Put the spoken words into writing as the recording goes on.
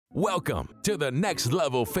Welcome to the Next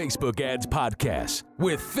Level Facebook Ads Podcast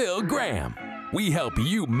with Phil Graham. We help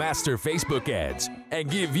you master Facebook ads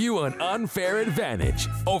and give you an unfair advantage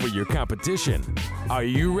over your competition. Are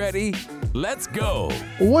you ready? Let's go.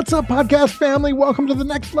 What's up, podcast family? Welcome to the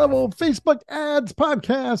Next Level Facebook Ads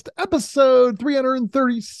Podcast, episode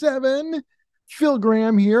 337. Phil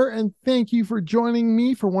Graham here, and thank you for joining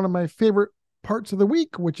me for one of my favorite parts of the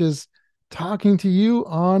week, which is talking to you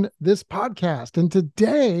on this podcast. And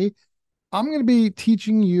today I'm going to be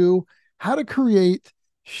teaching you how to create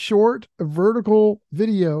short vertical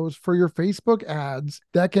videos for your Facebook ads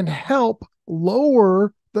that can help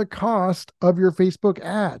lower the cost of your Facebook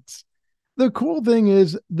ads. The cool thing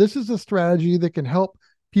is this is a strategy that can help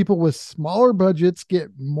people with smaller budgets get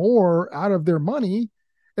more out of their money.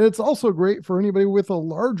 And it's also great for anybody with a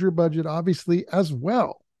larger budget, obviously, as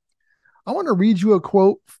well. I want to read you a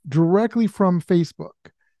quote directly from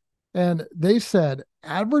Facebook. And they said,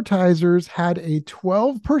 advertisers had a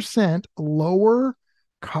 12% lower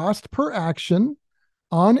cost per action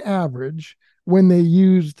on average when they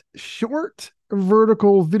used short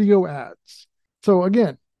vertical video ads. So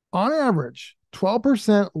again, on average,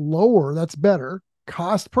 12% lower, that's better,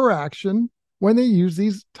 cost per action when they use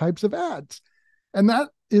these types of ads. And that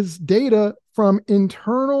is data from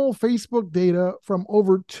internal Facebook data from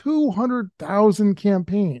over 200,000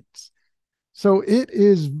 campaigns. So it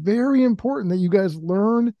is very important that you guys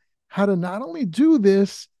learn how to not only do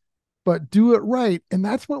this, but do it right. And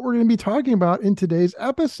that's what we're going to be talking about in today's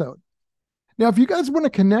episode. Now, if you guys want to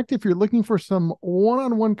connect, if you're looking for some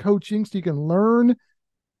one-on-one coaching so you can learn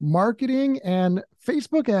marketing and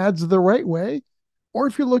Facebook ads the right way, or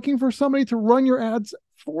if you're looking for somebody to run your ads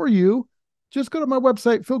for you, just go to my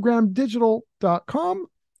website, philgrahamdigital.com,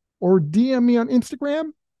 or DM me on Instagram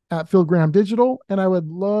at philgrahamdigital, and I would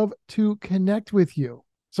love to connect with you.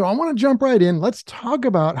 So I want to jump right in. Let's talk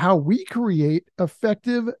about how we create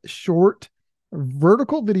effective short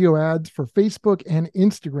vertical video ads for Facebook and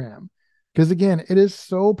Instagram. Because again, it is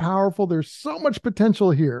so powerful. There's so much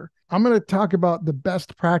potential here. I'm going to talk about the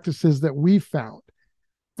best practices that we've found.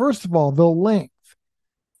 First of all, the length,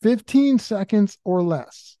 15 seconds or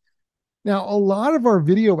less. Now, a lot of our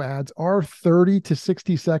video ads are 30 to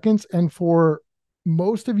 60 seconds. And for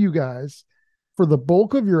most of you guys, for the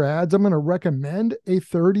bulk of your ads, I'm going to recommend a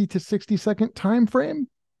 30 to 60 second time frame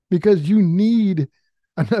because you need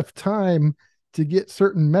enough time to get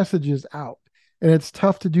certain messages out. And it's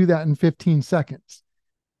tough to do that in 15 seconds.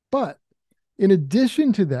 But in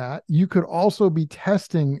addition to that, you could also be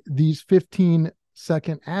testing these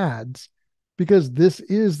 15-second ads because this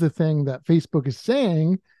is the thing that Facebook is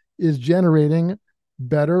saying is generating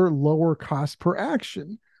better, lower cost per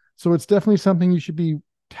action. So it's definitely something you should be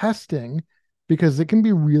testing because it can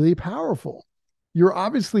be really powerful. You're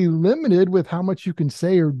obviously limited with how much you can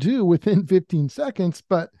say or do within 15 seconds,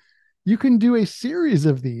 but you can do a series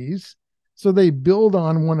of these so they build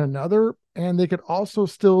on one another, and they could also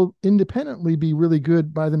still independently be really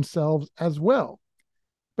good by themselves as well.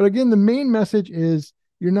 But again, the main message is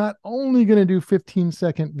you're not only going to do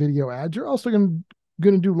 15-second video ads, you're also going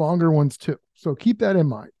to do longer ones too. So keep that in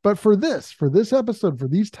mind. But for this episode, for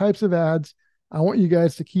these types of ads, I want you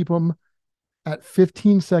guys to keep them at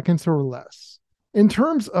 15 seconds or less. In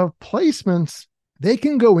terms of placements, they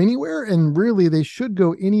can go anywhere, and really they should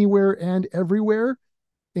go anywhere and everywhere,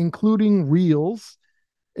 including Reels.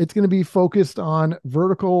 It's going to be focused on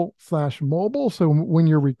vertical/mobile. So when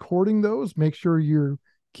you're recording those, make sure you're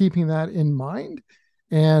keeping that in mind.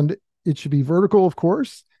 And it should be vertical, of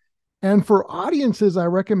course. And for audiences, I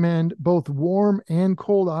recommend both warm and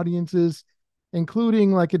cold audiences,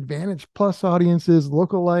 including like Advantage Plus audiences,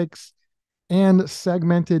 lookalikes, and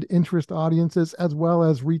segmented interest audiences, as well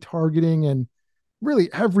as retargeting. And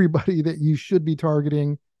really everybody that you should be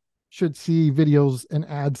targeting should see videos and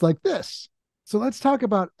ads like this. So let's talk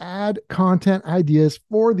about ad content ideas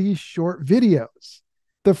for these short videos.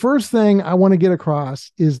 The first thing I want to get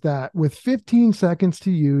across is that with 15 seconds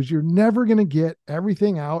to use, you're never going to get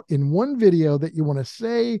everything out in one video that you want to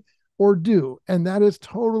say or do, and that is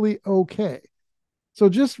totally okay. So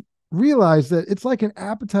just realize that it's like an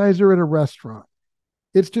appetizer at a restaurant.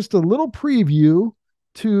 It's just a little preview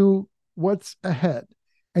to what's ahead,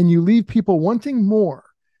 and you leave people wanting more.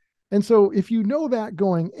 And so if you know that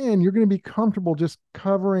going in, you're going to be comfortable just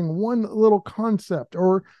covering one little concept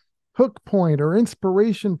or hook point or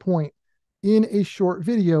inspiration point in a short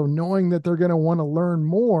video, knowing that they're going to want to learn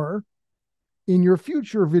more in your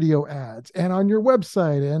future video ads and on your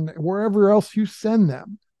website and wherever else you send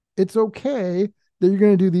them. It's okay that you're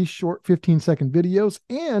going to do these short 15-second videos,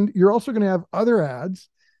 and you're also going to have other ads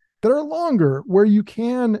that are longer where you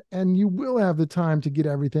can and you will have the time to get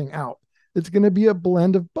everything out. It's going to be a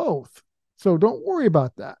blend of both. So don't worry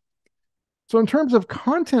about that. So in terms of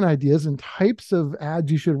content ideas and types of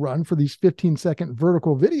ads you should run for these 15-second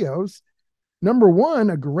vertical videos, number one,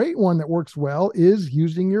 a great one that works well is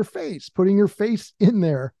using your face, putting your face in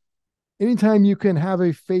there. Anytime you can have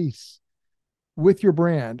a face with your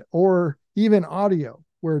brand, or even audio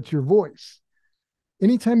where it's your voice,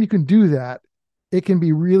 anytime you can do that, it can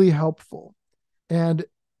be really helpful. And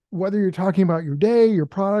whether you're talking about your day, your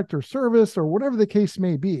product or service, or whatever the case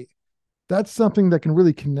may be, that's something that can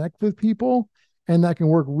really connect with people and that can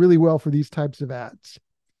work really well for these types of ads.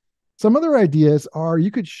 Some other ideas are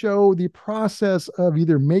you could show the process of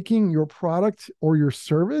either making your product or your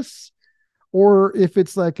service, or if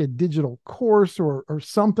it's like a digital course or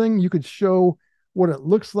something, you could show what it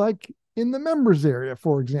looks like in the members area,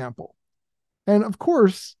 for example. And of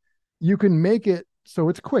course, you can make it so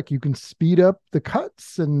it's quick. You can speed up the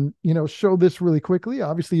cuts and, show this really quickly.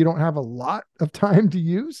 Obviously, you don't have a lot of time to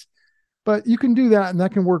use, but you can do that, and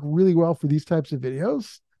that can work really well for these types of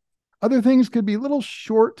videos. Other things could be little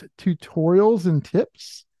short tutorials and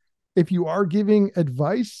tips. If you are giving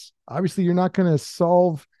advice, obviously you're not going to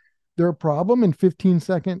solve their problem in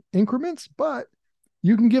 15-second increments, but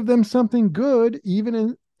you can give them something good even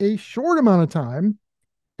in a short amount of time,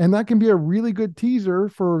 and that can be a really good teaser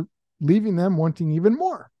for leaving them wanting even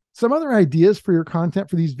more. Some other ideas for your content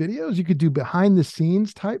for these videos, you could do behind the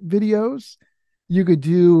scenes type videos. You could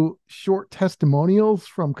do short testimonials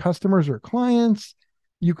from customers or clients.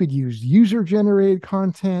 You could use user-generated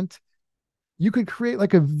content. You could create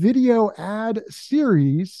like a video ad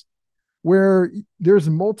series where there's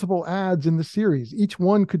multiple ads in the series. Each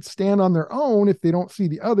one could stand on their own if they don't see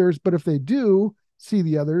the others, but if they do see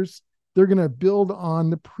the others, they're going to build on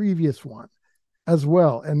the previous one as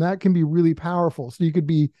well. And that can be really powerful. So you could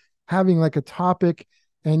be having like a topic,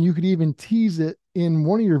 and you could even tease it in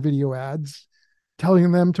one of your video ads,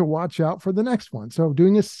 telling them to watch out for the next one. So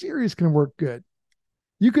doing a series can work good.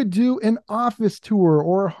 You could do an office tour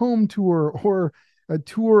or a home tour or a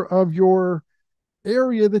tour of your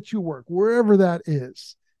area that you work, wherever that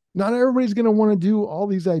is. Not everybody's going to want to do all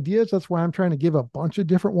these ideas. That's why I'm trying to give a bunch of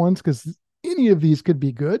different ones, because any of these could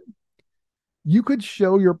be good. You could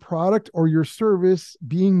show your product or your service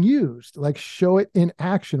being used, like show it in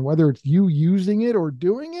action, whether it's you using it or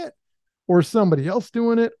doing it, or somebody else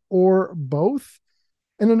doing it, or both.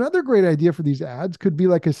 And another great idea for these ads could be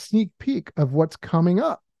like a sneak peek of what's coming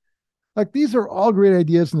up. Like, these are all great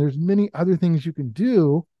ideas, and there's many other things you can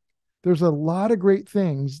do. There's a lot of great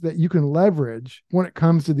things that you can leverage when it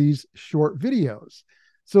comes to these short videos.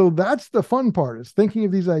 So that's the fun part, is thinking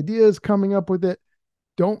of these ideas, coming up with it.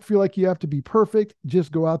 Don't feel like you have to be perfect.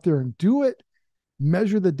 Just go out there and do it,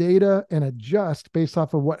 measure the data, and adjust based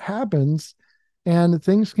off of what happens. And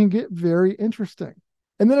things can get very interesting.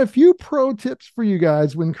 And then a few pro tips for you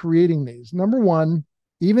guys when creating these. Number one,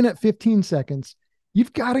 even at 15 seconds,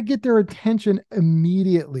 you've got to get their attention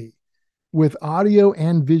immediately with audio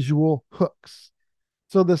and visual hooks.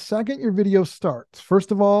 So the second your video starts,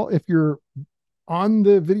 first of all, if you're on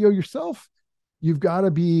the video yourself, you've got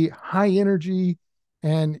to be high energy,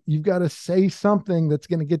 and you've got to say something that's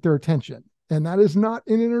going to get their attention. And that is not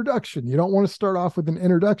an introduction. You don't want to start off with an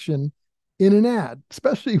introduction in an ad,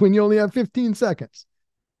 especially when you only have 15 seconds.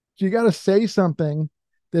 So you got to say something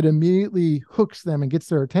that immediately hooks them and gets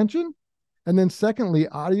their attention. And then secondly,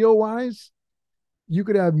 audio wise, you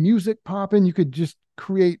could have music popping. You could just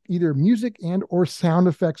create either music and or sound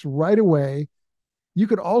effects right away. You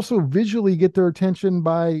could also visually get their attention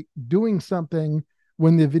by doing something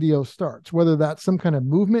when the video starts, whether that's some kind of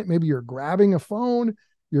movement. Maybe you're grabbing a phone,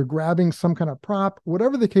 you're grabbing some kind of prop,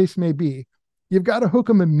 whatever the case may be, you've got to hook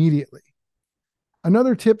them immediately.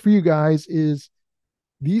 Another tip for you guys is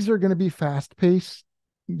these are going to be fast paced.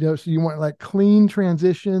 So you want like clean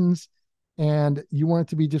transitions, and you want it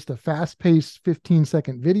to be just a fast paced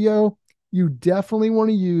 15-second video. You definitely want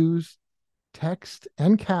to use text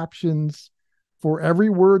and captions for every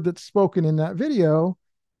word that's spoken in that video.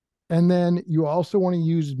 And then you also want to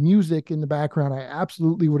use music in the background. I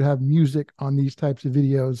absolutely would have music on these types of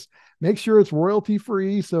videos. Make sure it's royalty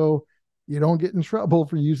free so you don't get in trouble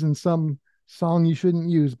for using some song you shouldn't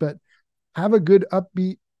use, but have a good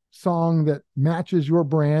upbeat song that matches your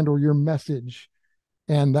brand or your message.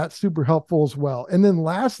 And that's super helpful as well. And then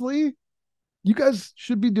lastly, you guys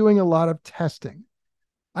should be doing a lot of testing.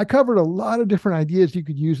 I covered a lot of different ideas you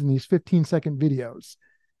could use in these 15-second videos.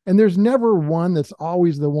 And there's never one that's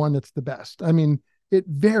always the one that's the best. I mean, it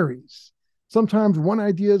varies. Sometimes one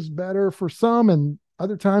idea is better for some, and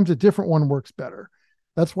other times a different one works better.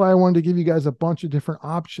 That's why I wanted to give you guys a bunch of different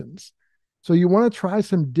options. So you want to try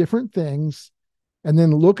some different things and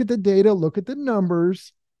then look at the data, look at the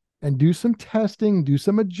numbers, and do some testing, do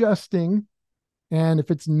some adjusting. And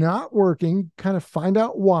if it's not working, kind of find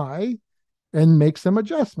out why and make some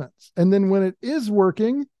adjustments. And then when it is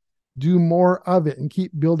working, do more of it and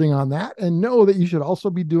keep building on that. And know that you should also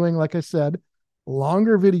be doing, like I said,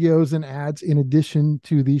 longer videos and ads in addition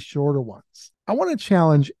to these shorter ones. I want to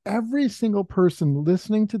challenge every single person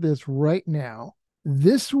listening to this right now.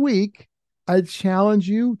 This week, I challenge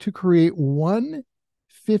you to create one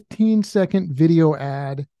 15-second video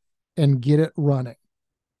ad and get it running.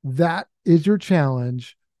 That is your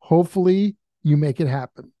challenge. Hopefully, you make it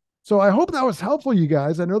happen. So I hope that was helpful, you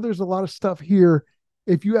guys. I know there's a lot of stuff here.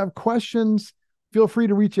 If you have questions, feel free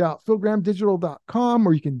to reach out, philgrahamdigital.com,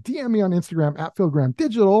 or you can DM me on Instagram at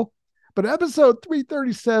philgrahamdigital. But episode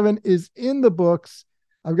 337 is in the books.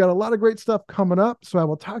 I've got a lot of great stuff coming up, so I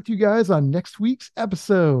will talk to you guys on next week's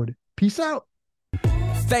episode. Peace out.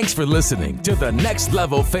 Thanks for listening to the Next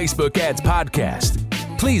Level Facebook Ads Podcast.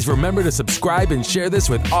 Please remember to subscribe and share this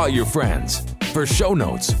with all your friends. For show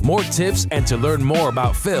notes, more tips, and to learn more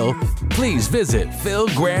about Phil, please visit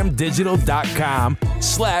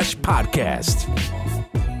philgrahamdigital.com/podcast.